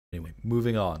Anyway,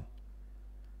 moving on.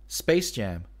 Space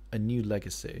Jam: A New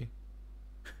Legacy.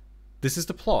 This is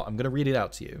the plot. I'm going to read it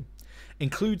out to you.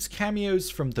 Includes cameos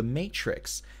from The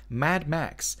Matrix, Mad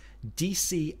Max,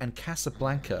 DC, and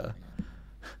Casablanca.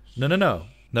 No,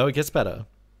 it gets better.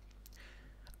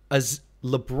 As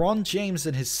LeBron James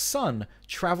and his son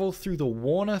travel through the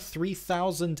Warner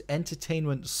 3000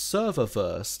 Entertainment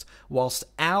serververse, whilst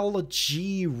Al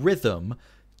G Rhythm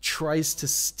tries to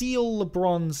steal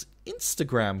LeBron's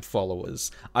Instagram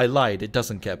followers. I lied, it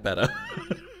doesn't get better.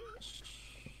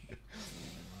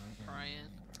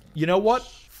 You know what?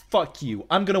 Fuck you.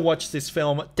 I'm gonna watch this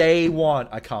film day one.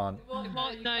 I can't. No,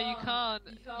 you can't.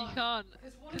 You can't.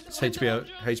 It's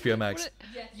HBO MAX.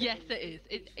 Yes, it is.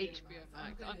 It's HBO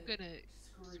Max. I'm gonna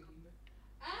scream.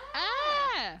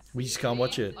 Ah! We just can't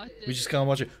watch it. We just can't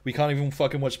watch it. We can't even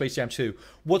fucking watch Space Jam 2.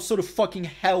 What sort of fucking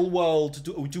hell world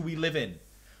do we live in?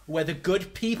 Where the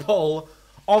good people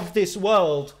of this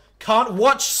world can't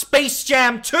watch Space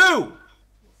Jam 2?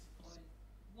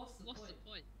 What's the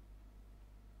point?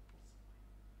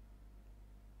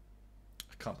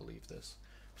 I can't believe this.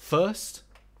 First,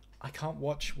 I can't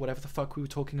watch whatever the fuck we were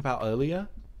talking about earlier.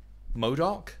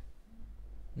 MODOK.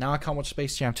 Now I can't watch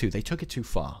Space Jam 2. They took it too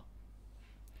far.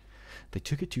 They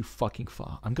took it too fucking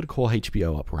far. I'm going to call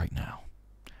HBO up right now.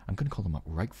 I'm going to call them up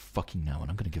right fucking now, and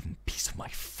I'm going to give them peace of my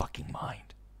fucking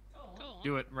mind.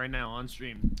 Do it right now on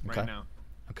stream. Right now.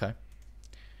 Okay.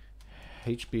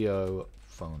 HBO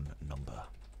phone number.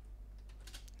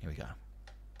 Here we go.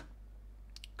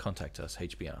 Contact us,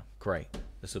 HBO. Great.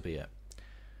 This will be it.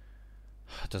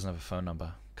 Doesn't have a phone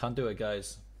number. Can't do it,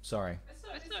 guys. Sorry. It's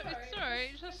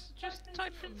alright. Just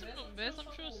type in some numbers. I'm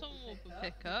sure someone will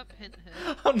pick up. Hint,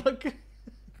 hint. I'm not gonna...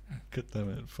 God damn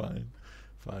it. Fine.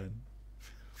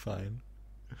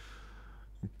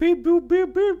 Beep boop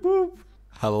beep beep boop.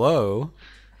 Hello?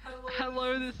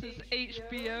 Hello, this is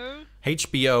HBO.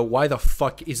 HBO, why the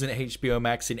fuck isn't HBO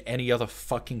Max in any other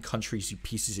fucking countries, you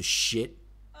pieces of shit?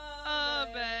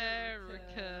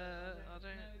 America. I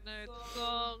don't know the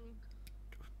song.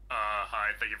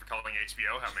 Hi, thank you for calling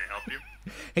HBO. How may I help you?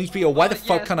 HBO, why the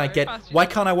fuck can't I get... Why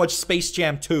can't I watch Space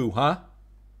Jam 2, huh?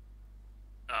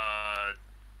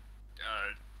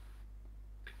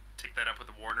 Take that up with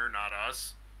Warner, not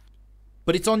us.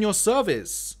 But it's on your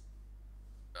service.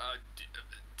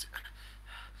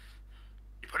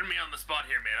 You're putting me on the spot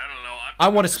here, man. I don't know. I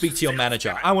want to speak to your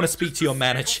manager. I want to speak to your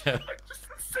manager.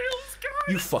 Sales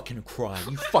guy. You fucking cry.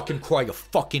 You fucking cry your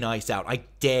fucking eyes out. I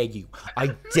dare you.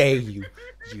 I dare you.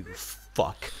 You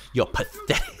fuck. You're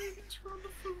pathetic.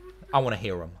 I want to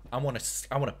hear him. I want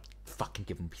to fucking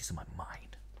give him a piece of my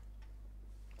mind.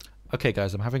 Okay,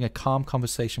 guys, I'm having a calm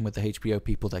conversation with the HBO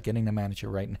people. They're getting the manager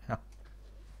right now.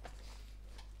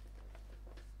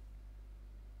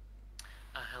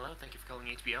 Hello, thank you for calling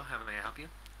HBO. How may I help you?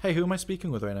 Hey, who am I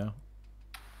speaking with right now?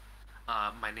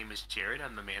 My name is Jared.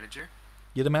 I'm the manager.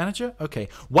 You're the manager? Okay.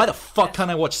 Why the fuck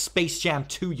can't I watch Space Jam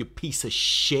 2, you piece of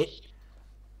shit?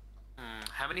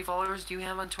 How many followers do you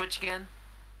have on Twitch again?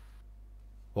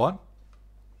 What?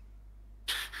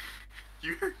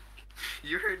 You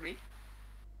heard me.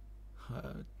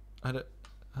 I don't.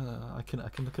 I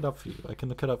can look it up for you. I can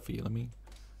look it up for you. Let me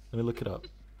look it up.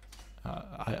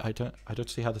 I don't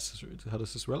see how this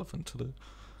is relevant to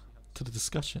the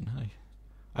discussion.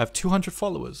 I have 200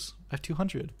 followers. I have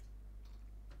 200.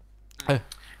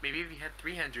 Maybe if you had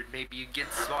 300, maybe you'd get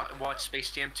watch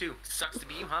Space Jam 2. Sucks to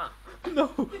be you, huh?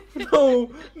 No.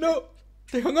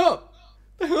 They hung up.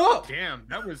 Damn,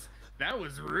 that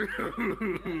was rude.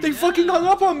 They fucking hung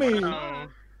up on me. Wow.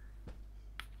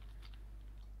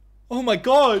 Oh my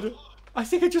god. I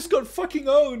think I just got fucking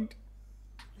owned.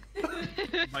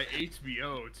 By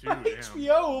HBO too. Damn.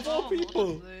 HBO of all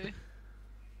people. Honestly.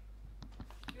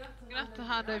 You're gonna have to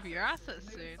hand over your assets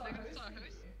soon. They're gonna start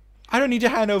hosting. I don't need to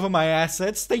hand over my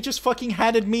assets. They just fucking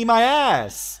handed me my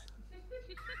ass.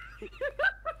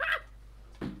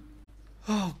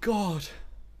 Oh god.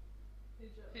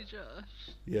 Hey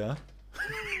Josh. Yeah.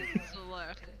 That's all I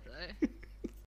have to say.